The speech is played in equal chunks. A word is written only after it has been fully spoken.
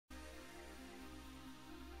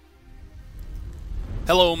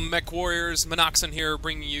Hello Mech Warriors, Minoxen here,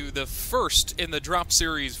 bringing you the first in the drop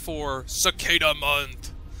series for Cicada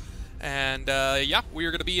Month. And yeah, we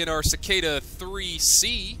are going to be in our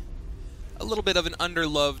Cicada-3C, a little bit of an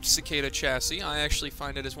underloved cicada chassis. I actually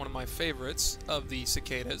find it as one of my favorites of the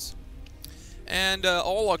cicadas. And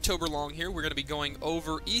all October long here, we're going to be going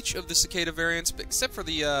over each of the cicada variants, except for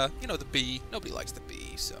the, you know, the bee. Nobody likes the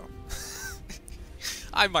bee, so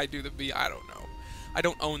I might do the bee, I don't know. I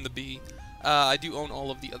don't own the bee. I do own all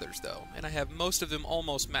of the others, though, and I have most of them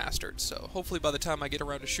almost mastered, so hopefully by the time I get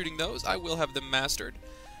around to shooting those, I will have them mastered.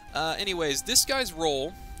 Anyways, this guy's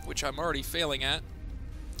role, which I'm already failing at,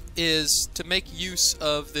 is to make use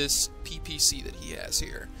of this PPC that he has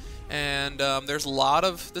here. And there's a lot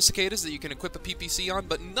of the cicadas that you can equip a PPC on,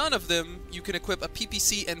 but none of them you can equip a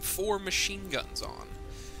PPC and 4 machine guns on.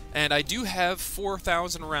 And I do have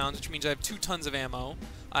 4,000 rounds, which means I have 2 tons of ammo.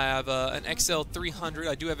 I have an XL300,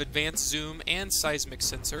 I do have advanced zoom and seismic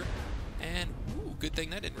sensor, and ooh, good thing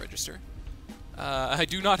that didn't register. I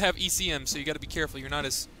do not have ECM, so you got to be careful. You're not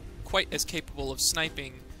quite as capable of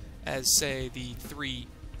sniping as, say, the 3M.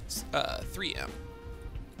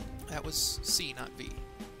 That was C, not B.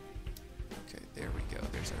 Okay, there we go.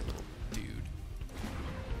 There's our little dude.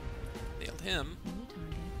 Nailed him.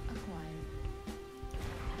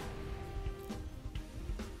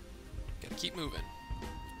 Gotta keep moving.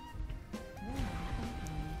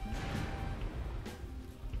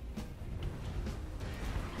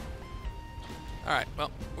 Alright, well,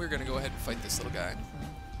 we're going to go ahead and fight this little guy. If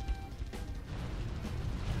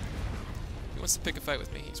he wants to pick a fight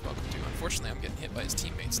with me, he's welcome to. Unfortunately, I'm getting hit by his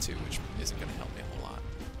teammates too, which isn't going to help me a whole lot.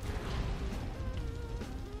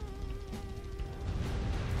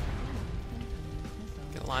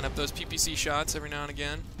 Gotta line up those PPC shots every now and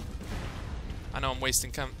again. I know I'm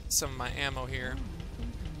wasting some of my ammo here,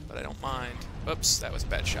 but I don't mind. Oops, that was a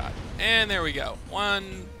bad shot. And there we go.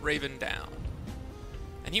 One Raven down.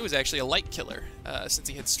 And he was actually a light killer, since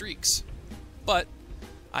he had streaks. But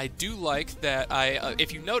I do like that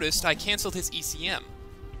if you noticed, I canceled his ECM.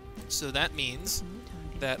 So that means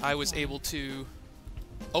that I was able to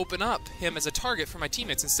open up him as a target for my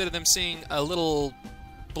teammates. Instead of them seeing a little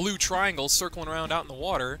blue triangle circling around out in the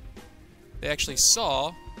water, they actually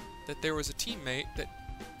saw that there was a teammate that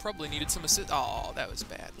probably needed some assist. Oh, that was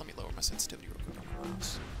bad. Let me lower my sensitivity real quick on my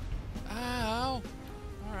mouse. Ow!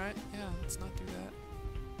 Alright, yeah, let's not do that.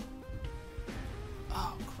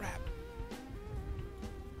 Oh, crap.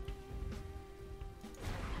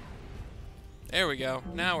 There we go.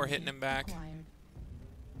 Now we're hitting him back.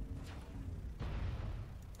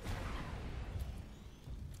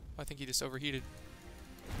 I think he just overheated.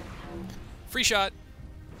 Free shot!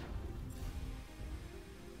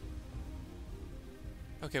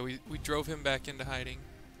 Okay, we drove him back into hiding.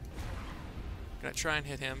 Gonna try and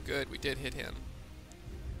hit him. Good, we did hit him.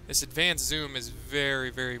 This advanced zoom is very,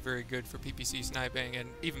 very, very good for PPC sniping, and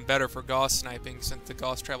even better for Gauss sniping, since the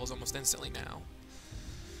Gauss travels almost instantly now.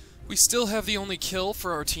 We still have the only kill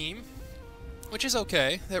for our team, which is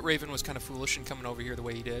okay. That Raven was kind of foolish in coming over here the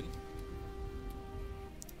way he did.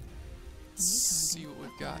 Let's see what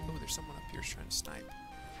we've got. Oh, there's someone up here trying to snipe.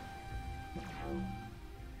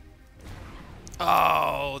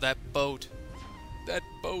 Oh, that boat. That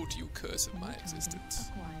boat, you curse of my existence.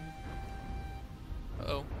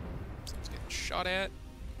 Uh-oh. Someone's getting shot at.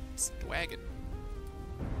 It's Dwagon.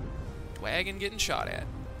 Dwagon getting shot at.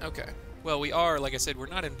 Okay. Well, we are, like I said, we're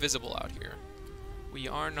not invisible out here. We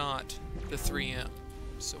are not the 3M.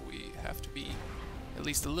 So we have to be at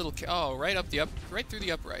least a little... Oh, right through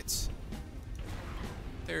the uprights.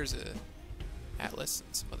 There's a Atlas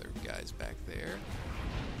and some other guys back there.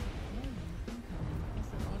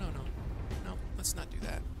 Oh, no. No, let's not do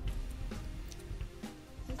that.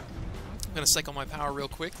 I'm going to cycle my power real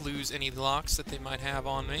quick, lose any locks that they might have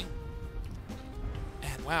on me.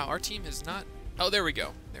 And wow, our team has not... Oh, there we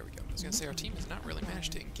go. There we go. I was going to say, our team has not really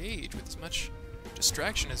managed to engage with as much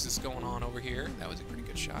distraction as is going on over here. That was a pretty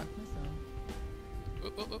good shot.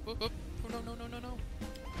 Oop, oop, oop, oop, oop. Oh, no.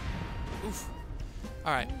 Oof.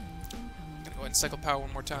 Alright. I'm going to go ahead and cycle power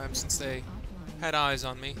one more time since they had eyes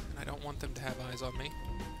on me. And I don't want them to have eyes on me.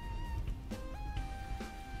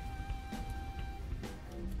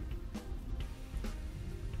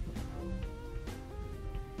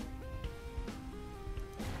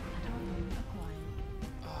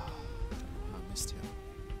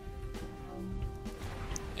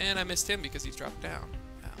 And I missed him because he's dropped down.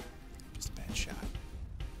 Wow, just a bad shot.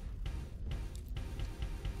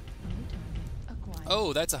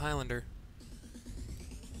 Oh, that's a Highlander.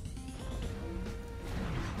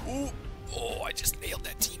 Ooh. Oh, I just nailed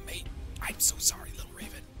that teammate. I'm so sorry, little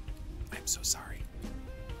Raven. I'm so sorry.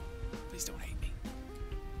 Please don't hate me.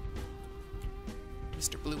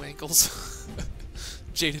 blue ankles.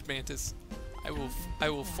 Jaded Mantis. I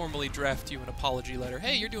will formally draft you an apology letter.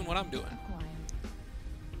 Hey, you're doing what I'm doing.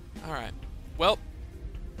 Alright. Well,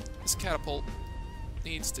 this catapult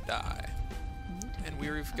needs to die. And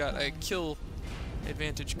we've got a kill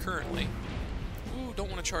advantage currently. Ooh, don't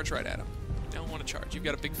want to charge right at him. Don't want to charge. You've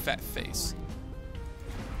got a big fat face.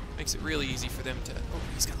 Makes it really easy for them to... Oh,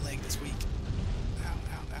 he's got a leg this week. Ow,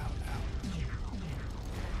 ow, ow, ow.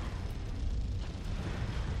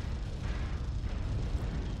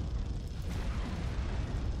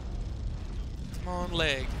 Come on,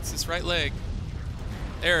 leg. It's this right leg.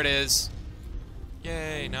 There it is.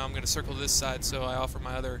 Yay, now I'm going to circle to this side so I offer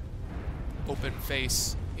my other open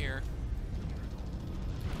face here.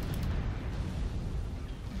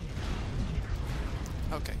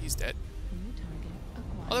 Okay, he's dead.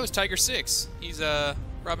 Oh, that was Tiger 6. He's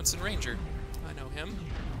Robinson Ranger. I know him.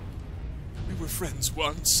 We were friends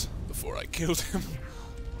once, before I killed him.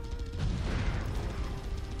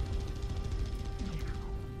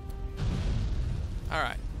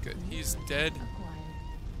 Alright, good. He's dead.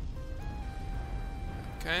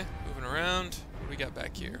 Okay, moving around. What do we got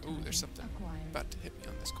back here? Ooh, there's something about to hit me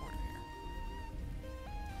on this corner here.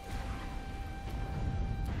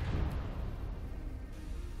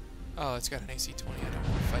 Oh, it's got an AC-20. I don't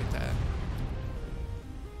want to fight that. I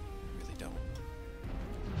really don't.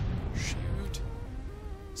 Shoot.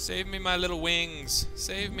 Save me, my little wings.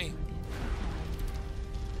 Save me.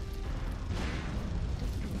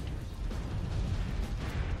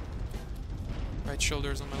 Right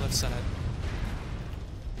shoulder is on my left side.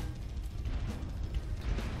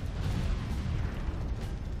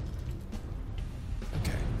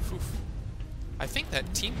 Okay. Oof. I think that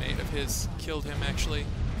teammate of his killed him, actually.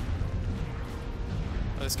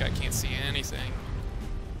 Oh, this guy can't see anything.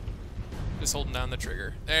 Just holding down the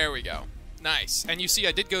trigger. There we go. Nice. And you see,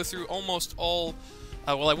 I did go through almost all...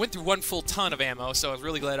 well, I went through 1 full ton of ammo, so I was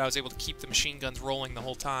really glad I was able to keep the machine guns rolling the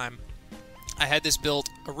whole time. I had this built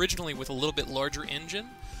originally with a little bit larger engine,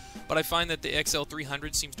 but I find that the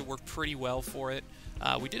XL300 seems to work pretty well for it.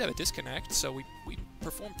 We did have a disconnect, so we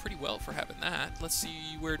performed pretty well for having that. Let's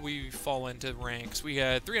see where we fall into ranks. We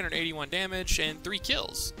had 381 damage and 3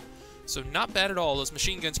 kills. So not bad at all. Those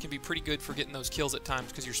machine guns can be pretty good for getting those kills at times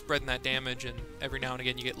because you're spreading that damage, and every now and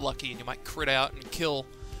again you get lucky and you might crit out and go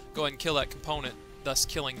ahead and kill that component, thus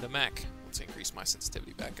killing the mech. Let's increase my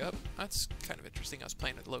sensitivity back up. That's kind of interesting. I was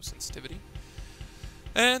playing at low sensitivity.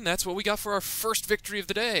 And that's what we got for our first victory of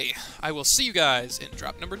the day. I will see you guys in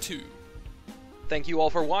drop number 2. Thank you all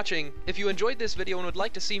for watching. If you enjoyed this video and would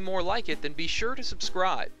like to see more like it, then be sure to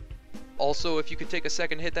subscribe. Also, if you could take a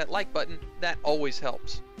second to hit that like button, that always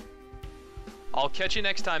helps. I'll catch you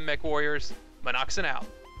next time, Mech Warriors. Minoxen out.